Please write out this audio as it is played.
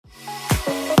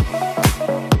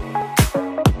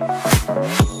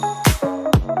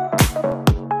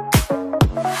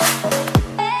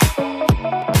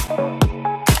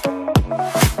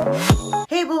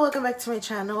to my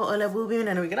channel. Hola boo,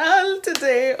 bienvenido a mi canal.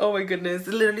 Today, oh my goodness,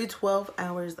 literally 12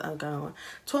 hours ago.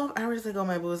 12 hours ago,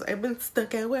 my boos, I've been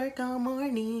stuck at work all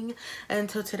morning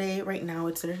until today. Right now,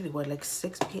 it's literally what, like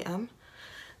 6 p.m.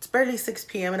 It's barely 6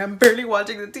 p.m. and I'm barely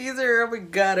watching the teaser. Oh my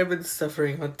god, I've been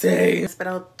suffering all day. He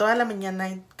esperado toda la mañana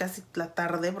y casi la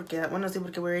tarde porque, bueno, sí,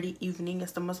 porque we're already evening.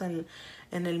 Estamos en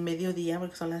el mediodía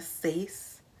porque son las 6.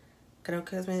 Creo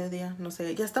que es mediodía, no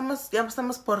sé. Ya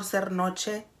estamos por ser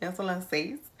noche. Ya son las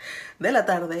 6 de la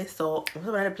tarde. So, vamos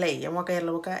a poner play. Ya me voy a callar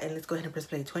la boca and let's go ahead and press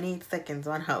play. 28 seconds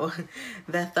on how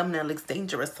that thumbnail looks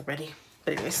dangerous already.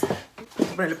 But anyways, vamos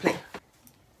a ponerle play.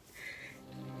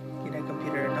 Mira,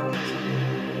 computer, no.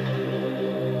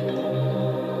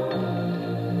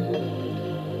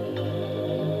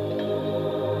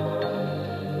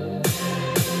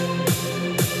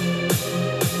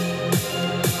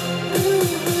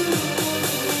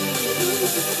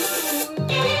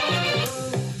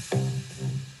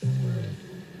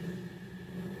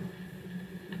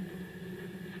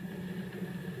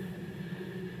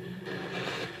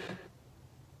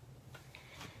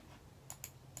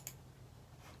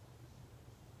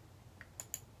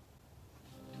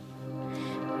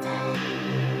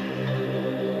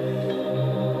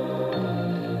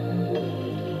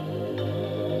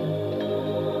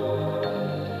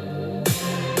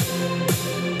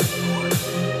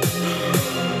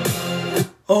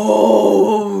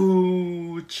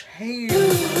 Oh, change.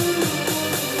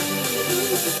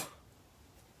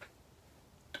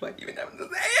 Do I even have to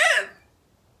say it?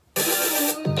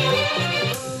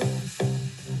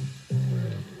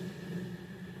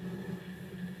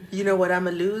 You know what I'm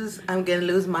gonna lose? I'm gonna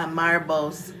lose my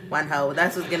marbles. WONHO.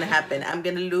 That's what's gonna happen. I'm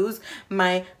gonna lose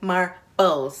my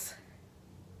marbles.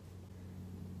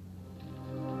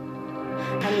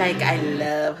 I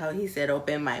love how he said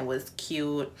open mind was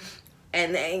cute.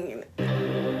 And then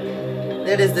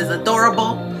that is this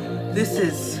adorable. This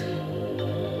is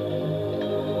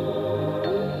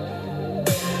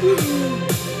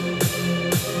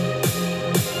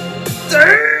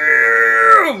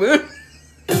damn.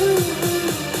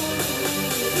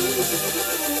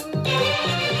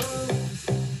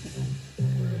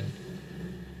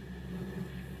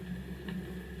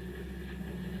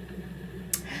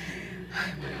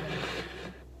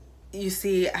 You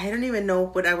see, I don't even know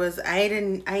what I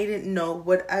didn't know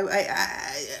what okay,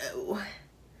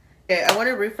 I want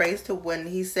to rephrase to when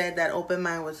he said that open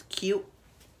mind was cute.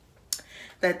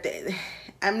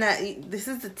 I'm not, this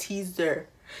is the teaser.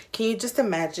 Can you just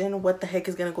imagine what the heck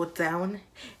is gonna go down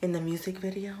in the music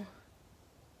video?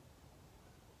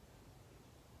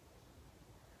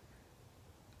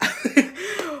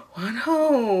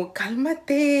 WONHO,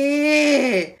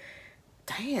 cálmate.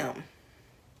 Damn.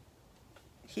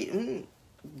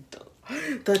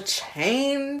 The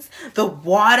chains, the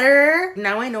water.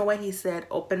 Now I know why he said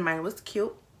open mind was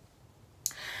cute.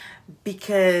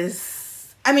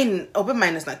 Because, I mean, open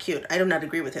mind is not cute. I do not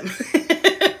agree with him.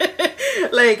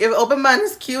 Like, if open mind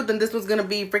is cute, then this one's gonna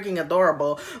be freaking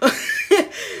adorable.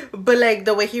 But like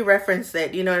the way he referenced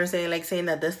it, you know what I'm saying? Like saying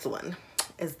that this one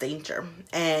is danger.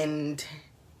 And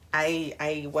I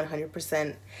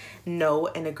 100% know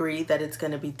and agree that it's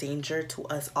gonna be danger to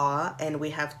us all, and we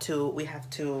have to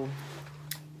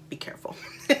be careful.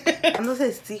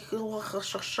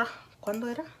 ¿Cuándo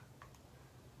era?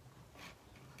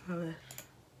 A ver.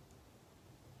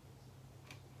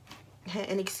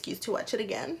 An excuse to watch it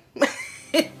again.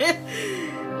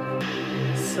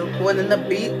 So going in the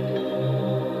beat.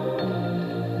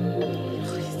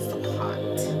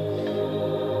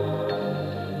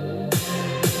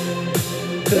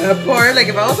 That part, like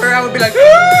if I was her, I would be like,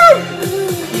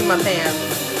 pee my pants.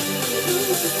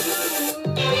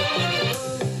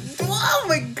 Oh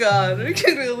my god.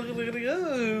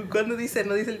 ¿Cuándo dice?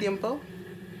 ¿No dice el tiempo?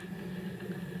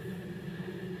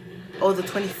 Oh, the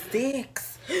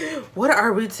 26th. What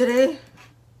are we today?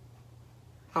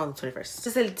 Oh, the 21st. This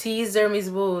is el teaser, mis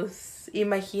boos.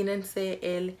 Imagínense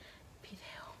el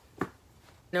video.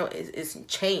 No, it's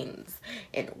chains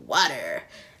and water.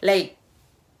 Like,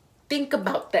 think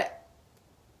about that.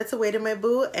 Let's await it, my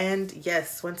boo. And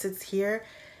yes, once it's here,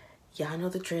 y'all know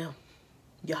the drill.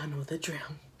 Y'all know the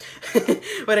drill.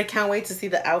 But I can't wait to see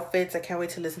the outfits. I can't wait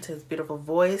to listen to his beautiful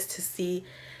voice, to see,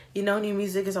 you know, new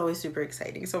music is always super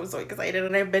exciting. So I'm so excited,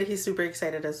 and I bet he's super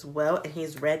excited as well, and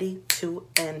he's ready to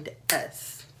end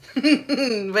us.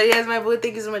 But yes, my boo,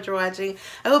 thank you so much for watching.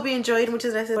 I hope you enjoyed.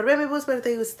 Muchas gracias por ver, my boo. Espero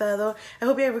te haya gustado. I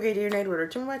hope you have a great day or night, whatever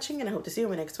you're watching, and I hope to see you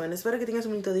in my next one. Espero que tengas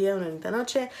un bonito día, una bonita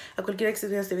noche. A cualquiera que esté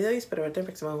viendo este video, y espero verte en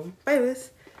el próximo. Bye,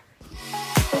 guys.